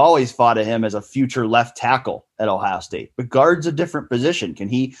I've always thought of him as a future left tackle at Ohio State, but guard's a different position. Can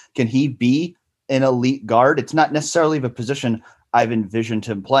he be an elite guard? It's not necessarily the position I've envisioned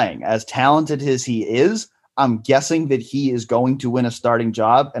him playing. As talented as he is, I'm guessing that he is going to win a starting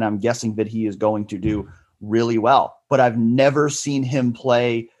job, and I'm guessing that he is going to do really well. But I've never seen him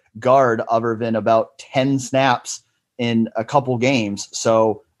play guard other than about 10 snaps in a couple games.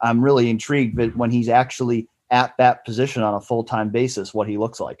 So I'm really intrigued that when he's actually at that position on a full-time basis, what he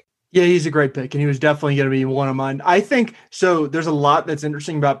looks like. Yeah, he's a great pick, and he was definitely going to be one of mine. I think so. There's a lot that's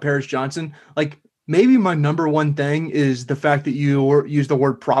interesting about Paris Johnson. Like, maybe my number one thing is the fact that you use the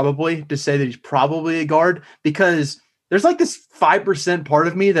word probably to say that he's probably a guard, because there's like this 5% part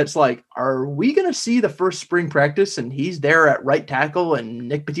of me that's like, are we going to see the first spring practice and he's there at right tackle and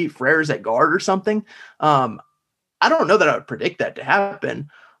Nick Petit-Frere's at guard or something? I don't know that I would predict that to happen,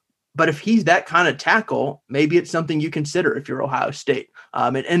 but if he's that kind of tackle, maybe it's something you consider if you're Ohio State.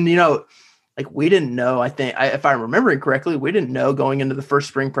 Like, we didn't know, if I'm remembering correctly, we didn't know going into the first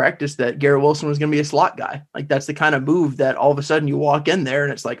spring practice that Garrett Wilson was going to be a slot guy. Like, that's the kind of move that all of a sudden you walk in there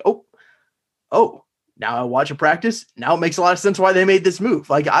and it's like, oh, now I watch a practice. Now it makes a lot of sense why they made this move.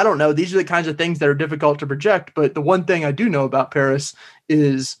 Like, I don't know. These are the kinds of things that are difficult to project. But the one thing I do know about Paris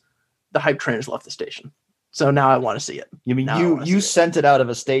is the hype train has left the station. So now I want to see it. You mean you sent it out of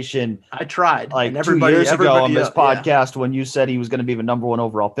a station? I tried. Like 2 years ago on this podcast when you said he was going to be the number one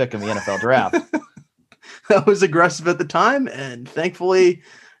overall pick in the NFL draft. That was aggressive at the time, and thankfully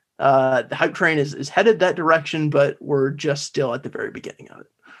the hype train is headed that direction, but we're just still at the very beginning of it.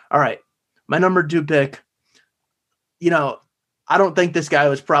 All right, my number 2 pick. I don't think this guy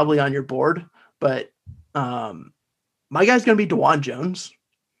was probably on your board, but my guy's going to be DeJuan Jones,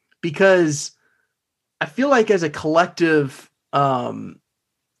 because I feel like as a collective onlookers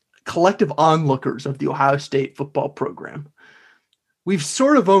of the Ohio State football program, we've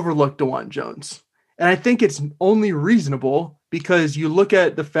sort of overlooked DeJuan Jones. And I think it's only reasonable because you look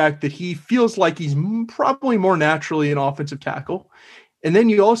at the fact that he feels like he's probably more naturally an offensive tackle. And then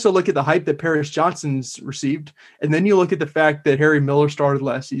you also look at the hype that Paris Johnson's received. And then you look at the fact that Harry Miller started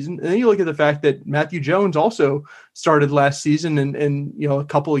last season. And then you look at the fact that Matthew Jones also started last season and a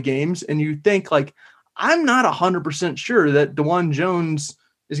couple of games. And you think, like, I'm not 100% sure that DeJuan Jones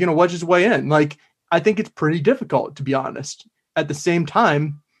is going to wedge his way in. Like, I think it's pretty difficult, to be honest. At the same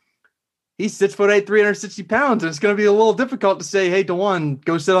time, he's 6'8", 360 pounds, and it's going to be a little difficult to say, hey, DeJuan,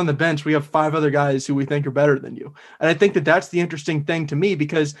 go sit on the bench. We have 5 other guys who we think are better than you. And I think that that's the interesting thing to me,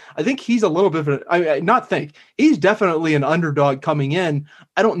 because I think he's a little bit of he's definitely an underdog coming in.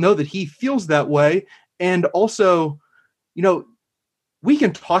 I don't know that he feels that way. And also, we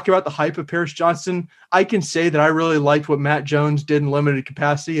can talk about the hype of Paris Johnson. I can say that I really liked what Matt Jones did in limited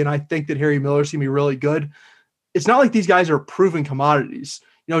capacity, and I think that Harry Miller's going to be really good. It's not like these guys are proven commodities.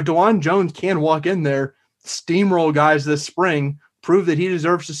 DeJuan Jones can walk in there, steamroll guys this spring, prove that he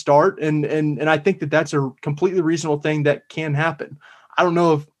deserves to start, and I think that that's a completely reasonable thing that can happen. I don't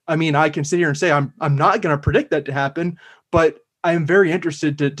know I can sit here and say I'm not going to predict that to happen, but I am very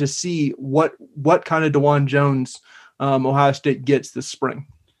interested to see what kind of DeJuan Jones Ohio State gets this spring.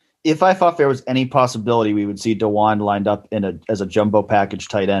 If I thought there was any possibility we would see DeJuan lined up as a jumbo package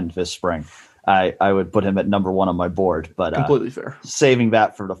tight end this spring, I would put him at number 1 on my board, but completely fair. Saving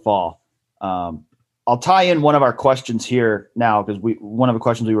that for the fall. I'll tie in one of our questions here now, because one of the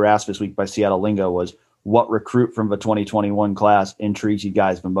questions we were asked this week by Seattle Lingo was, what recruit from the 2021 class intrigues you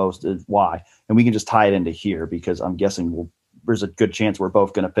guys the most, and why? And we can just tie it into here, because I'm guessing there's a good chance we're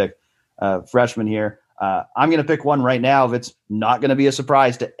both going to pick freshmen here. I'm going to pick one right now that's not going to be a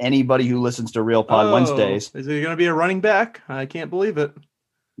surprise to anybody who listens to Real Pod Wednesdays. Is it going to be a running back? I can't believe it.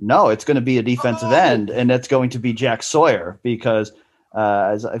 No, it's going to be a defensive end, and that's going to be Jack Sawyer, because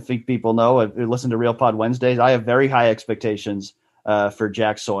as I think people know, if you listen to Real Pod Wednesdays, I have very high expectations for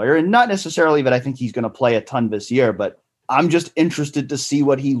Jack Sawyer, and not necessarily that I think he's going to play a ton this year, but I'm just interested to see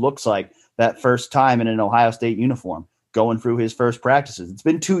what he looks like that first time in an Ohio State uniform, going through his first practices. It's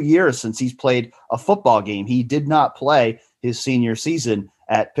been 2 years since he's played a football game. He did not play his senior season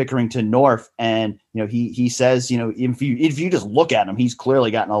at Pickerington North. And, he says, if you just look at him, he's clearly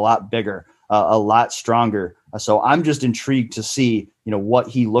gotten a lot bigger, a lot stronger. So I'm just intrigued to see, what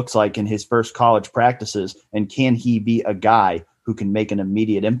he looks like in his first college practices, and can he be a guy who can make an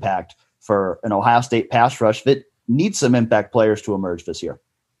immediate impact for an Ohio State pass rush that needs some impact players to emerge this year.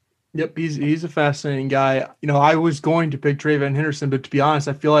 Yep, he's a fascinating guy. I was going to pick TreVeyon Henderson, but to be honest,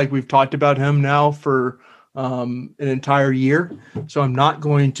 I feel like we've talked about him now for an entire year. So I'm not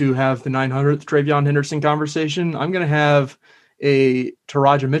going to have the 900th TreVeyon Henderson conversation. I'm going to have a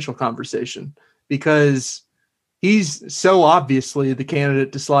Taraja Mitchell conversation, because he's so obviously the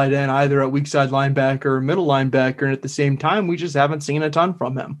candidate to slide in either at weak side linebacker or middle linebacker. And at the same time, we just haven't seen a ton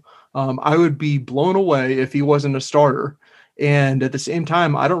from him. I would be blown away if he wasn't a starter. And at the same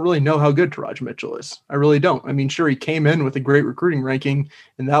time, I don't really know how good Taraja Mitchell is. I really don't. I mean, sure, he came in with a great recruiting ranking,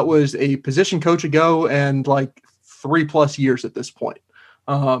 and that was a position coach ago and like 3+ years at this point.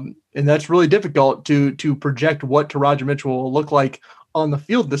 And that's really difficult to project what Taraja Mitchell will look like on the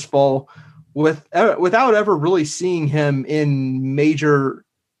field this fall without ever really seeing him in major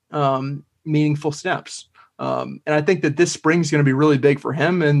meaningful snaps. And I think that this spring is going to be really big for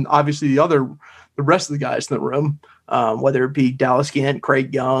him, and obviously the rest of the guys in the room, whether it be Dallas Gant,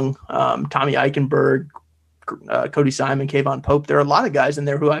 Craig Young, Tommy Eichenberg, Cody Simon, Kayvon Pope. There are a lot of guys in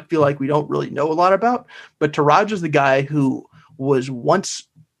there who I feel like we don't really know a lot about, but Taraja is the guy who was once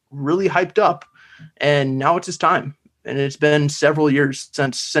really hyped up, and now it's his time. And it's been several years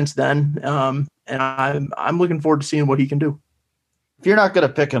since then. And I'm looking forward to seeing what he can do. If you're not going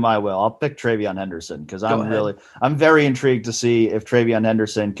to pick him, I will. I'll pick TreVeyon Henderson, because I'm very intrigued to see if TreVeyon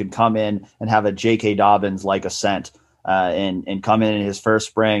Henderson can come in and have a J.K. Dobbins-like ascent and come in his first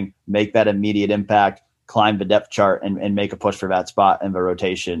spring, make that immediate impact, climb the depth chart, and make a push for that spot in the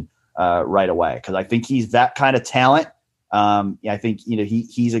rotation right away. Because I think he's that kind of talent. I think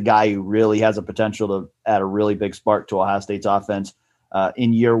he's a guy who really has a potential to add a really big spark to Ohio State's offense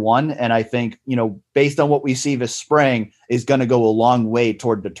in year one. And I think, based on what we see this spring, is going to go a long way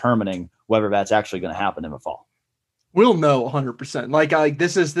toward determining whether that's actually going to happen in the fall. We'll know 100%. Like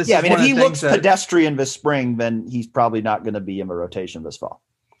this is. Yeah, I mean, if he looks pedestrian this spring, then he's probably not going to be in the rotation this fall.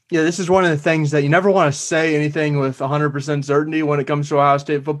 Yeah, this is one of the things that you never want to say anything with 100% certainty when it comes to Ohio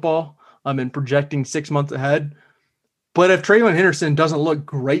State football. And projecting 6 months ahead. But if TreVeyon Henderson doesn't look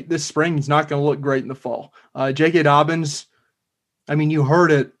great this spring, he's not going to look great in the fall. J.K. Dobbins, I mean, you heard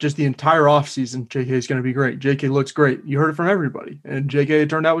it just the entire offseason. J.K. is going to be great. J.K. looks great. You heard it from everybody. And J.K. it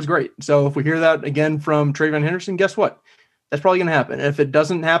turned out was great. So if we hear that again from TreVeyon Henderson, guess what? That's probably going to happen. And if it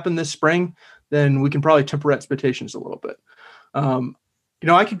doesn't happen this spring, then we can probably temper expectations a little bit.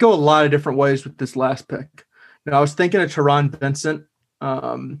 I could go a lot of different ways with this last pick. I was thinking of Teron Vincent.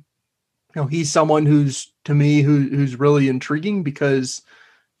 He's someone who's really intriguing because,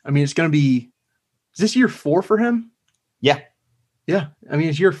 it's going to be, is this year 4 for him? Yeah. Yeah.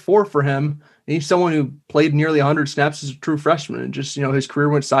 It's year 4 for him. And he's someone who played nearly 100 snaps as a true freshman and just, his career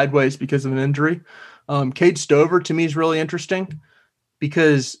went sideways because of an injury. Cade Stover to me is really interesting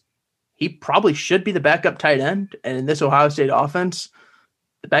because he probably should be the backup tight end. And in this Ohio State offense,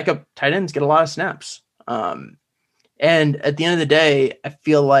 the backup tight ends get a lot of snaps. And at the end of the day, I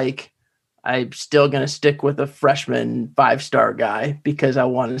feel like I'm still going to stick with a freshman 5-star guy because I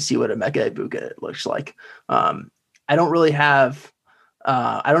want to see what Emeka Egbuka looks like. I don't really have,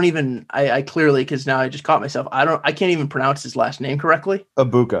 I clearly, because now I just caught myself. I can't even pronounce his last name correctly.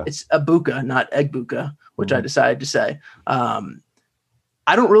 Egbuka. It's Egbuka, not Egbuka, which I decided to say.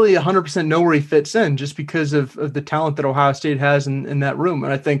 I don't really 100% know where he fits in just because of the talent that Ohio State has in that room.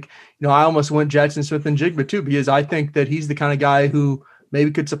 And I think, I almost went Jackson Smith-Njigba too, because I think that he's the kind of guy who maybe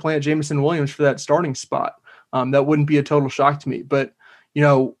could supplant Jameson Williams for that starting spot. That wouldn't be a total shock to me. But,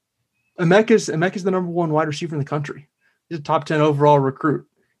 Emeka's the number 1 wide receiver in the country. He's a top 10 overall recruit.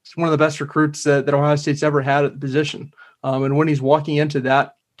 He's one of the best recruits that Ohio State's ever had at the position. And when he's walking into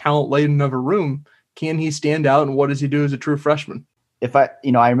that talent-laden of a room, can he stand out, and what does he do as a true freshman?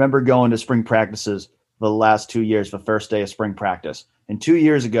 I remember going to spring practices the last 2 years, the first day of spring practice. And 2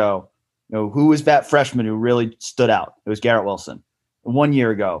 years ago, who was that freshman who really stood out? It was Garrett Wilson. 1 year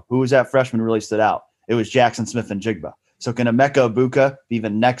ago, who was that freshman who really stood out? It was Jackson Smith-Njigba. So can Emeka Egbuka be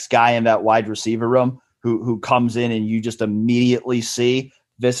the next guy in that wide receiver room who comes in and you just immediately see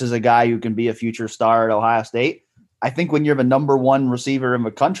this is a guy who can be a future star at Ohio State? I think when you're the number 1 receiver in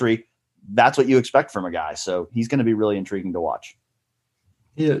the country, that's what you expect from a guy. So he's going to be really intriguing to watch.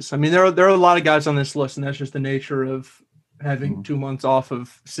 He is. There are a lot of guys on this list, and that's just the nature of having 2 months off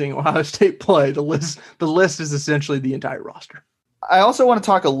of seeing Ohio State play. The list is essentially the entire roster. I also want to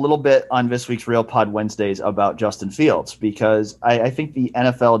talk a little bit on this week's Real Pod Wednesdays about Justin Fields, because I think the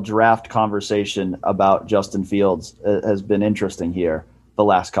NFL draft conversation about Justin Fields has been interesting here the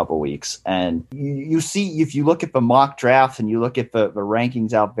last couple of weeks. And you see, if you look at the mock drafts and you look at the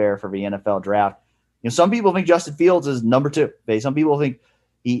rankings out there for the NFL draft, some people think Justin Fields is number 2. Some people think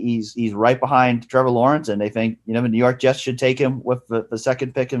he's right behind Trevor Lawrence, and they think, the New York Jets should take him with the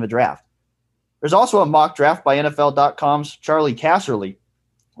second pick in the draft. There's also a mock draft by NFL.com's Charlie Casserly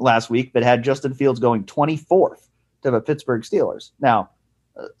last week that had Justin Fields going 24th to the Pittsburgh Steelers. Now,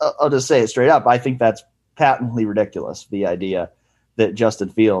 I'll just say it straight up. I think that's patently ridiculous, the idea that Justin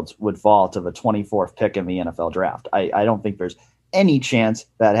Fields would fall to the 24th pick in the NFL draft. I don't think there's any chance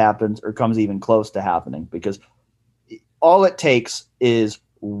that happens or comes even close to happening, because all it takes is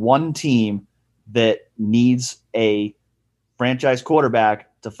one team that needs a franchise quarterback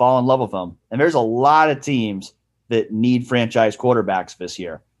to fall in love with them. And there's a lot of teams that need franchise quarterbacks this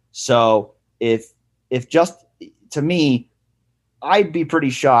year. So if to me, I'd be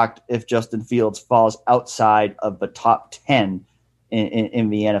pretty shocked if Justin Fields falls outside of the top 10 in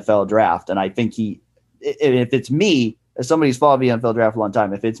the NFL draft. And I think if it's me, as somebody who's followed the NFL draft a long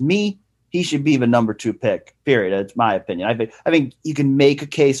time, if it's me, he should be the number 2 pick, period. That's my opinion. I think you can make a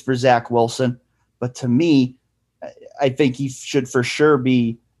case for Zach Wilson, but to me, I think he should for sure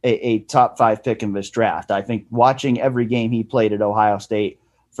be a top 5 pick in this draft. I think watching every game he played at Ohio State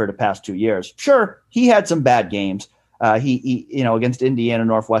for the past 2 years, sure, he had some bad games. He against Indiana,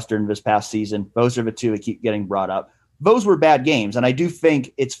 Northwestern this past season, those are the 2 that keep getting brought up. Those were bad games. And I do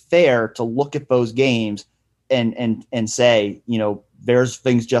think it's fair to look at those games and say, there's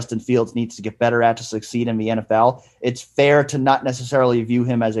things Justin Fields needs to get better at to succeed in the NFL. It's fair to not necessarily view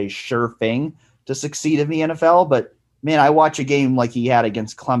him as a sure thing to succeed in the NFL, but man, I watch a game like he had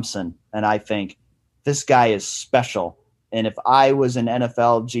against Clemson, and I think this guy is special. And if I was an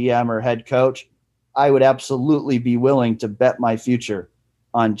NFL GM or head coach, I would absolutely be willing to bet my future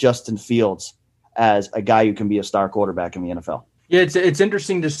on Justin Fields as a guy who can be a star quarterback in the NFL. Yeah, it's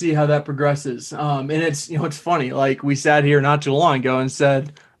interesting to see how that progresses. And it's funny. Like, we sat here not too long ago and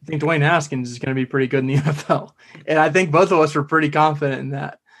said, I think Dwayne Haskins is going to be pretty good in the NFL. And I think both of us were pretty confident in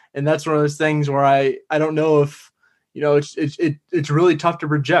that. And that's one of those things where I don't know if, it's really tough to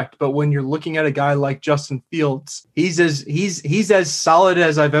project. But when you're looking at a guy like Justin Fields, he's as solid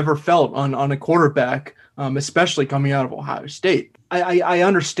as I've ever felt on a quarterback, especially coming out of Ohio State. I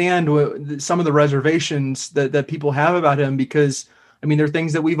understand some of the reservations that people have about him, because there are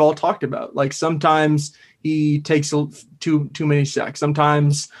things that we've all talked about. Like, sometimes he takes too many sacks.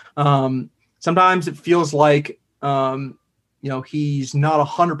 Sometimes it feels like he's not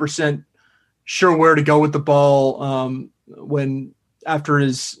 100% sure where to go with the ball when after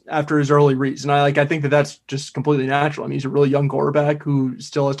his early reads. And I think that's just completely natural. I mean, he's a really young quarterback who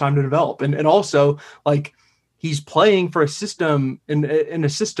still has time to develop. And also like he's playing for a system in a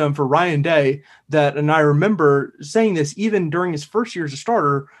system for Ryan Day and I remember saying this even during his first year as a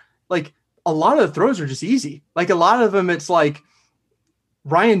starter, like a lot of the throws are just easy. Like a lot of them, it's like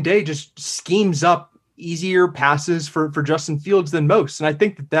Ryan Day just schemes up easier passes for Justin Fields than most. And I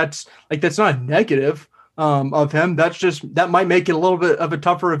think that's not negative of him. That might make it a little bit of a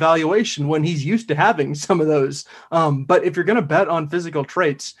tougher evaluation when he's used to having some of those. But if you're going to bet on physical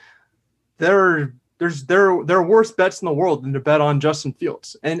traits, there are worse bets in the world than to bet on Justin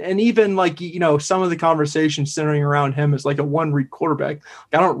Fields. And even like, some of the conversation centering around him as like a one-read quarterback,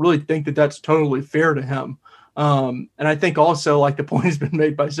 I don't really think that that's totally fair to him. And I think also like the point has been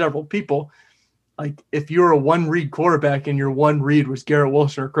made by several people, like if you're a one-read quarterback and your one read was Garrett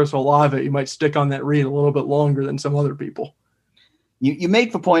Wilson or Chris Olave, you might stick on that read a little bit longer than some other people. You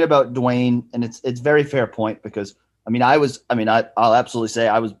make the point about Dwayne, and it's very fair point because I'll absolutely say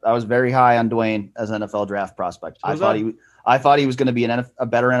I was very high on Dwayne as an NFL draft prospect. I thought he was going to be a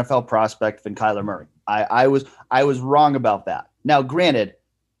better NFL prospect than Kyler Murray. I was wrong about that. Now, granted,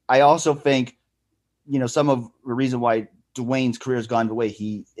 I also think, some of the reason why Dwayne's career has gone the way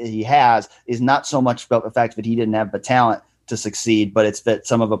he has is not so much about the fact that he didn't have the talent to succeed, but it's that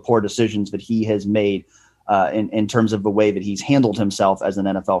some of the poor decisions that he has made in terms of the way that he's handled himself as an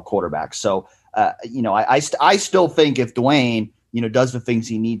NFL quarterback. So, I still think if Dwayne, does the things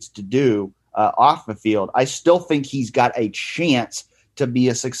he needs to do off the field, I still think he's got a chance to be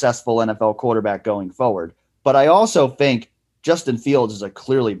a successful NFL quarterback going forward. But I also think Justin Fields is a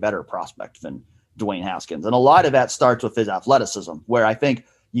clearly better prospect than Dwayne Haskins. And a lot of that starts with his athleticism, where I think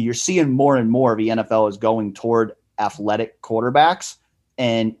you're seeing more and more of the NFL is going toward athletic quarterbacks.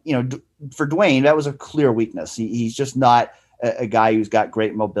 And, for Dwayne, that was a clear weakness. He's just not a guy who's got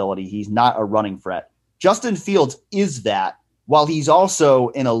great mobility. He's not a running threat. Justin Fields is that, while he's also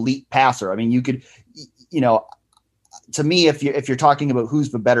an elite passer. I mean, you could, to me, if you're talking about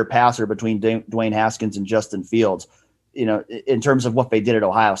who's the better passer between Dwayne Haskins and Justin Fields, in terms of what they did at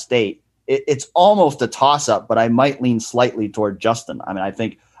Ohio State, it's almost a toss-up, but I might lean slightly toward Justin. I mean, I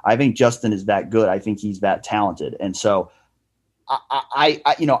think Justin is that good. I think he's that talented. And so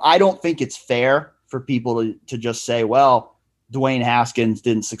I don't think it's fair for people to just say, well, Dwayne Haskins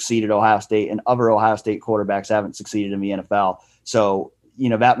didn't succeed at Ohio State and other Ohio State quarterbacks haven't succeeded in the NFL. So,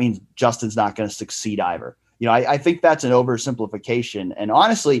 that means Justin's not going to succeed either. I think that's an oversimplification. And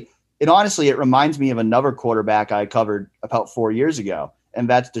honestly, it reminds me of another quarterback I covered about 4 years ago, and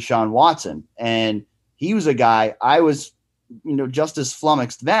that's Deshaun Watson. And he was a guy I was, just as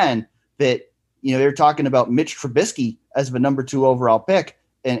flummoxed then that, they're talking about Mitch Trubisky as the number 2 overall pick,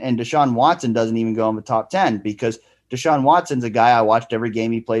 and Deshaun Watson doesn't even go in the top 10 because Deshaun Watson's a guy I watched every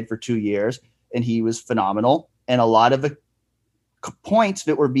game he played for 2 years, and he was phenomenal. And a lot of the points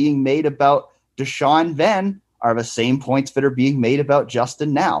that were being made about Deshaun then are the same points that are being made about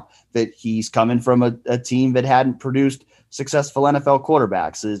Justin now, that he's coming from a team that hadn't produced successful NFL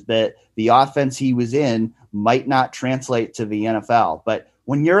quarterbacks, is that the offense he was in might not translate to the NFL. But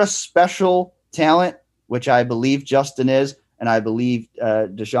when you're a special talent, which I believe Justin is, and I believe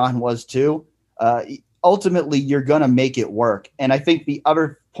Deshaun was too, ultimately you're going to make it work. And I think the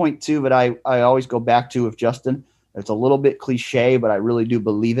other point too that I always go back to with Justin, it's a little bit cliche, but I really do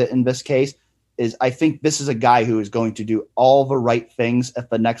believe it in this case, is I think this is a guy who is going to do all the right things at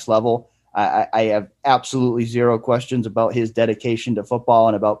the next level. I have absolutely zero questions about his dedication to football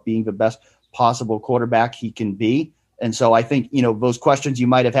and about being the best possible quarterback he can be. And so I think, those questions you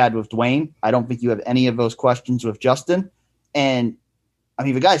might have had with Dwayne, I don't think you have any of those questions with Justin. And I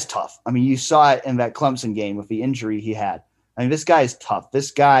mean, the guy's tough. I mean, you saw it in that Clemson game with the injury he had. I mean, this guy is tough.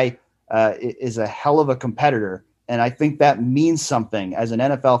 This guy is a hell of a competitor. And I think that means something as an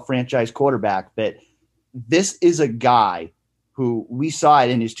NFL franchise quarterback, that this is a guy who we saw it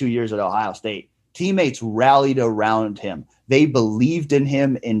in his 2 years at Ohio State. Teammates rallied around him. They believed in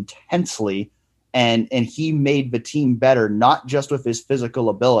him intensely, and he made the team better, not just with his physical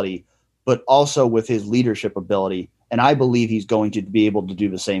ability, but also with his leadership ability. And I believe he's going to be able to do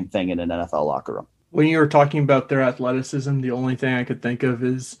the same thing in an NFL locker room. When you were talking about their athleticism, the only thing I could think of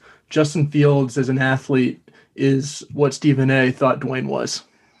is Justin Fields as an athlete is what Stephen A. thought Dwayne was.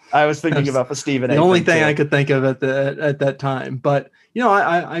 I was thinking about the Stephen A. The only thing I could think of at that time. But,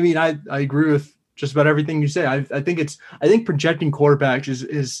 I agree with just about everything you say. I think projecting quarterbacks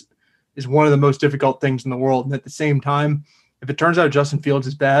is one of the most difficult things in the world. And at the same time, If it turns out Justin Fields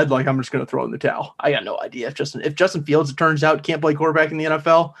is bad, like I'm just going to throw in the towel. I got no idea if Justin Fields, it turns out, can't play quarterback in the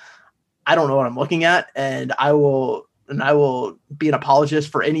NFL. I don't know what I'm looking at, and I will be an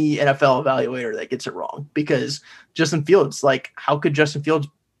apologist for any NFL evaluator that gets it wrong, because Justin Fields, like, how could Justin Fields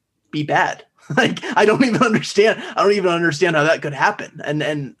be bad? Like, I don't even understand how that could happen.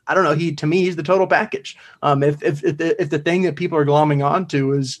 And I don't know. To me, he's the total package. If the thing that people are glomming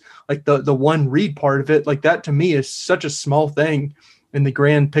onto is like the one read part of it, like that to me is such a small thing in the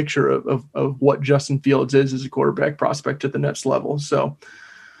grand picture of what Justin Fields is as a quarterback prospect at the next level. So,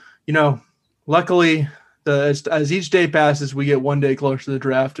 luckily, as each day passes, we get one day closer to the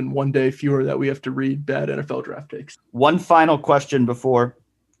draft and one day fewer that we have to read bad NFL draft takes. One final question before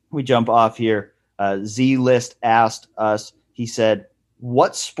we jump off here. Z-List asked us, he said,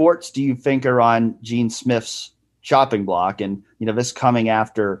 what sports do you think are on Gene Smith's chopping block? And, this coming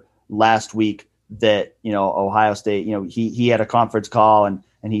after last week that, Ohio State, he had a conference call and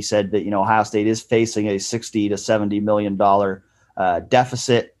he said that, Ohio State is facing a $60 to $70 million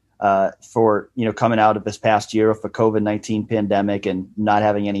deficit for, coming out of this past year of the COVID-19 pandemic and not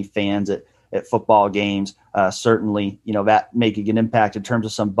having any fans at football games. Certainly, that making an impact in terms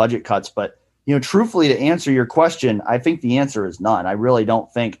of some budget cuts. But, truthfully, to answer your question, I think the answer is none. I really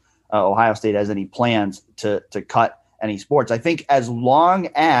don't think Ohio State has any plans to cut any sports. I think as long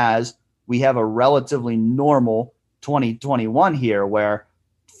as we have a relatively normal 2021 here where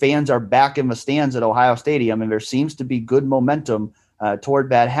fans are back in the stands at Ohio Stadium and there seems to be good momentum toward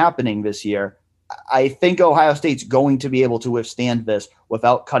that happening this year, I think Ohio State's going to be able to withstand this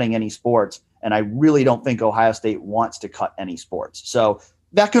without cutting any sports. And I really don't think Ohio State wants to cut any sports. So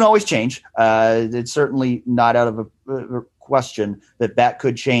that can always change. It's certainly not out of a question that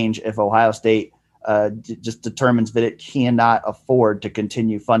could change if Ohio State just determines that it cannot afford to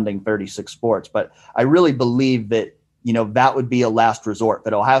continue funding 36 sports. But I really believe that, that would be a last resort,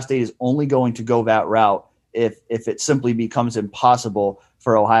 that Ohio State is only going to go that route if it simply becomes impossible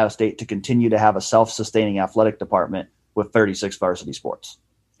for Ohio State to continue to have a self-sustaining athletic department with 36 varsity sports.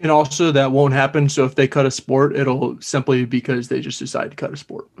 And also that won't happen. So if they cut a sport, it'll simply because they just decide to cut a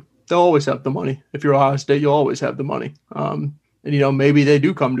sport. They'll always have the money. If you're Ohio State, you'll always have the money. And, maybe they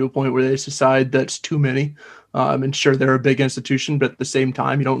do come to a point where they decide that's too many. And sure, they're a big institution, but at the same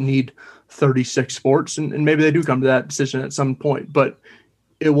time, you don't need 36 sports. And maybe they do come to that decision at some point. But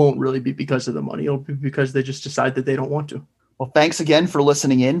it won't really be because of the money. It'll be because they just decide that they don't want to. Well, thanks again for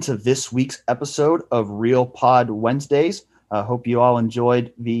listening in to this week's episode of Real Pod Wednesdays. I hope you all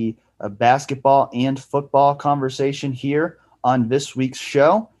enjoyed the basketball and football conversation here on this week's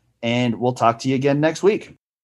show, and we'll talk to you again next week.